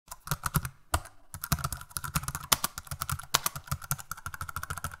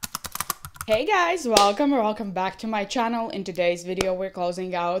Hey guys, welcome back to my channel. In today's video we're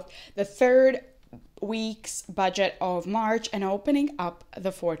closing out the third week's budget of March and opening up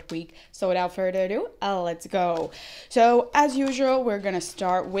the fourth week. So without further ado, let's go. So as usual, we're gonna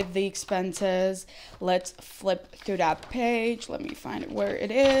start with the expenses. Let's flip through that page. Let me find it where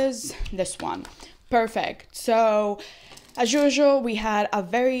it is. This one. Perfect. So as usual, we had a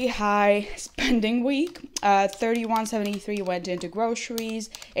very high spending week. 31.73 went into groceries,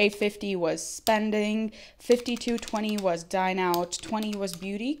 8.50 was spending, 52.20 was dine out, 20 was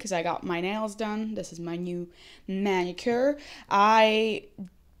beauty because I got my nails done. This is my new manicure. I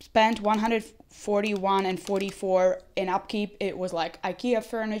spent 141 and 44 in upkeep. It was like IKEA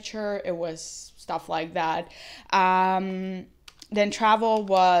furniture, it was stuff like that. Then travel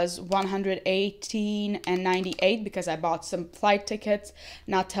was 118 and 98 because I bought some flight tickets,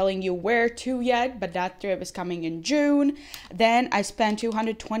 not telling you where to yet, but that trip is coming in June. Then I spent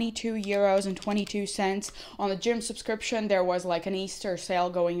 222 euros and 22 cents on the gym subscription. There was like an Easter sale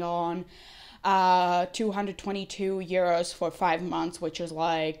going on, 222 euros for 5 months, which is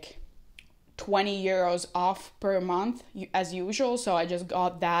like 20 euros off per month as usual. So I just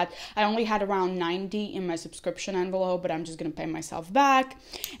got that. I only had around 90 in my subscription envelope, but I'm just gonna pay myself back.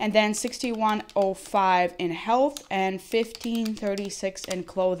 And then 61.05 in health and 15.36 in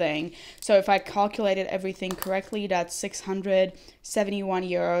clothing. So if I calculated everything correctly, that's 671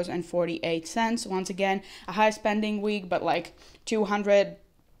 euros and 48 cents. Once again, a high spending week, but like 200,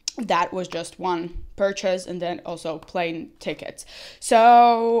 that was just one purchase, and then also plane tickets.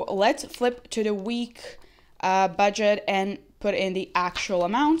 So let's flip to the week budget and put in the actual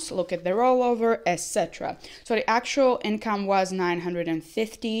amounts, look at the rollover, etc. So the actual income was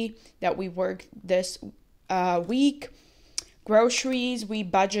 950 that we worked this week. Groceries, we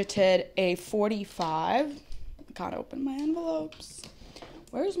budgeted a 45. Can't open my envelopes.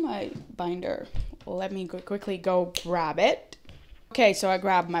 Where's my binder? Let me quickly go grab it. Okay, so I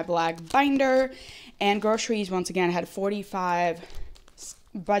grabbed my black binder, and groceries once again had 45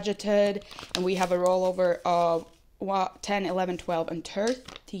 budgeted, and we have a rollover of 10, 11, 12, and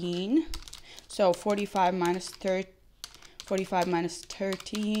 13. So 45 minus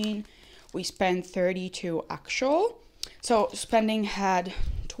 13, we spent 32 actual. So spending had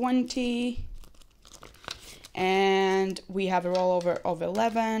 20, and we have a rollover of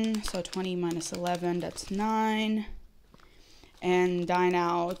 11. So 20 minus 11, that's 9. And dine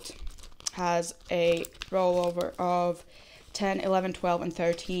out has a rollover of 10, 11, 12, and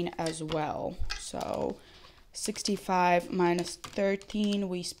 13 as well. So 65 minus 13,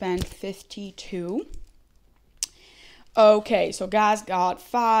 we spent 52. Okay, so gas got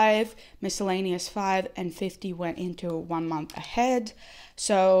 5, miscellaneous 5, and 50 went into 1 month ahead.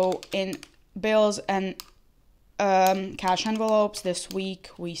 So in bills and cash envelopes this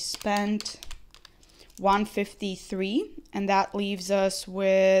week, we spent 153, and that leaves us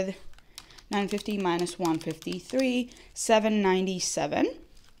with 950 minus 153, 797.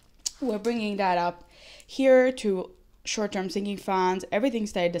 We're bringing that up here to short-term sinking funds. Everything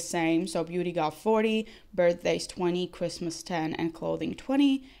stayed the same. So beauty got 40, birthdays 20, Christmas 10, and clothing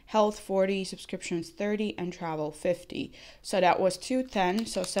 20, health 40, subscriptions 30, and travel 50. So that was 210.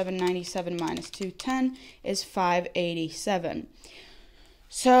 So 797 minus 210 is 587.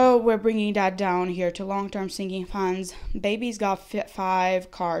 So we're bringing that down here to long-term sinking funds. Babies got 5,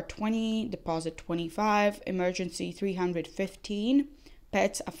 car 20, deposit 25, emergency 315,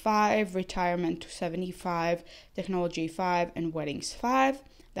 pets a 5, retirement 75, technology 5, and weddings 5.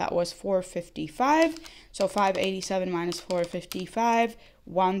 That was 455. So 587 minus 455,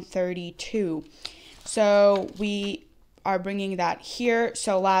 132. So we are bringing that here.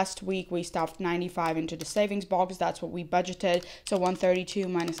 So last week we stuffed 95 into the savings box. That's what we budgeted. So 132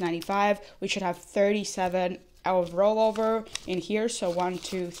 minus 95, we should have 37 of rollover in here. So 1,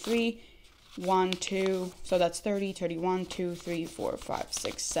 2, 3, 1, 2. So that's 30, 31, 2, 3, 4, 5,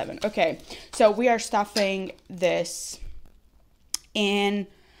 6, 7. Okay, so we are stuffing this in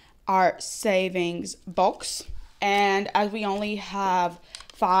our savings box. And as we only have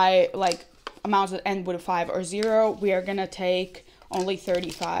 5, like, amounts that end with a 5 or 0, we are gonna take only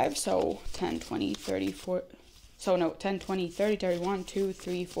 35. So 10, 20, 34. So no, 10, 20, 30, 31, 2,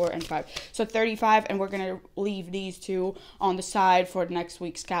 3, 4, and 5. So 35, and we're gonna leave these two on the side for next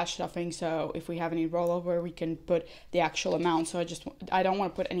week's cash stuffing. So if we have any rollover, we can put the actual amount. So I don't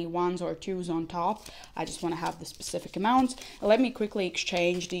want to put any 1s or 2s on top. I just want to have the specific amounts. Let me quickly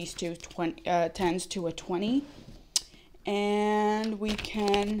exchange these two 10s to a 20, and we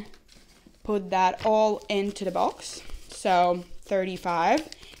can put that all into the box. So 35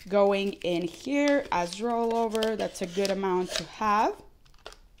 going in here as rollover. That's a good amount to have.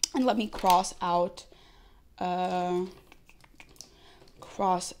 And let me cross out the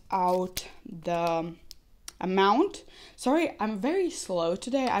amount. Sorry, I'm very slow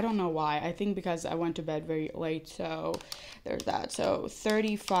today. I don't know why. I think because I went to bed very late. So there's that. So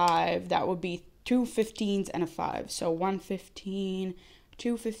 35, that would be 2 15s and a 5. So 1 15,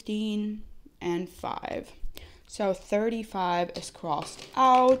 2 15, and 5. So 35 is crossed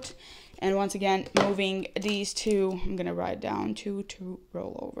out. And once again, moving these two, I'm going to write down 2 to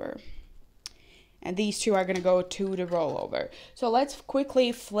roll over. And these two are going to go to the rollover. So let's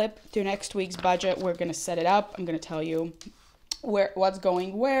quickly flip to next week's budget. We're going to set it up. I'm going to tell you what's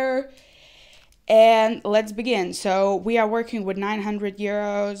going where. And let's begin. So we are working with 900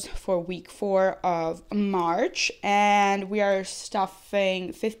 euros for week 4 of March. And we are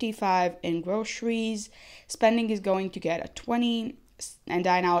stuffing 55 in groceries. Spending is going to get a 20 and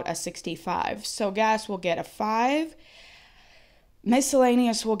dine out a 65. So gas will get a 5.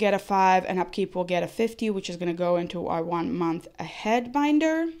 Miscellaneous will get a 5 and upkeep will get a 50, which is going to go into our 1 month ahead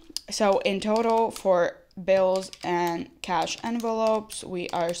binder. So in total for bills and cash envelopes, we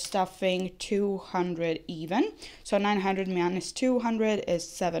are stuffing 200 even. So 900 minus 200 is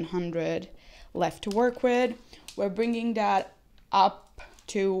 700 left to work with. We're bringing that up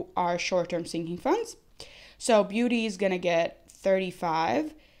to our short-term sinking funds. So beauty is going to get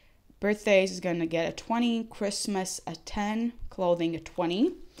 35. Birthdays is going to get a 20, Christmas a 10, clothing a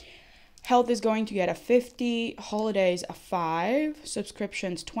 20. Health is going to get a 50, holidays a 5,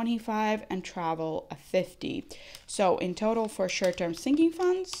 subscriptions 25, and travel a 50. So in total for short-term sinking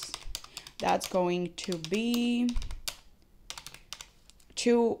funds, that's going to be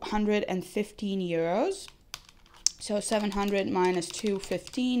 215 euros. So 700 minus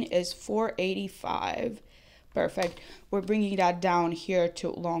 215 is 485. Perfect. We're bringing that down here to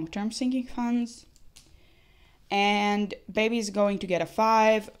long-term sinking funds. And baby is going to get a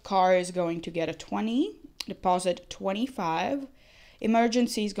 5. Car is going to get a 20. Deposit 25.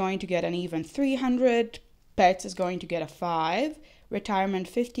 Emergency is going to get an even 300. Pets is going to get a 5. Retirement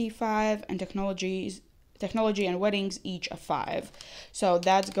 55. And technology and weddings each a 5. So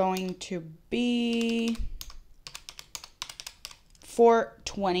that's going to be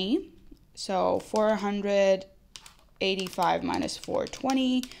 420. So 485 minus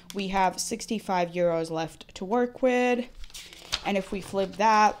 420, we have 65 euros left to work with. And if we flip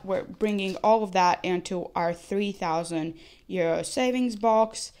that, we're bringing all of that into our 3,000 euro savings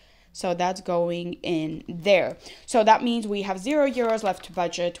box. So that's going in there. So that means we have 0 euros left to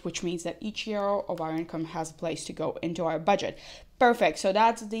budget, which means that each euro of our income has a place to go into our budget. Perfect. So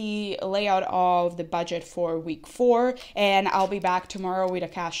that's the layout of the budget for week 4. And I'll be back tomorrow with a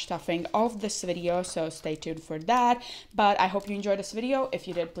cash stuffing of this video. So stay tuned for that. But I hope you enjoyed this video. If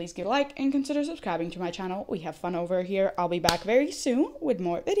you did, please give a like and consider subscribing to my channel. We have fun over here. I'll be back very soon with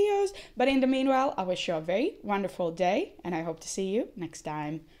more videos. But in the meanwhile, I wish you a very wonderful day. And I hope to see you next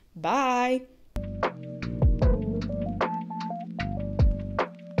time. Bye.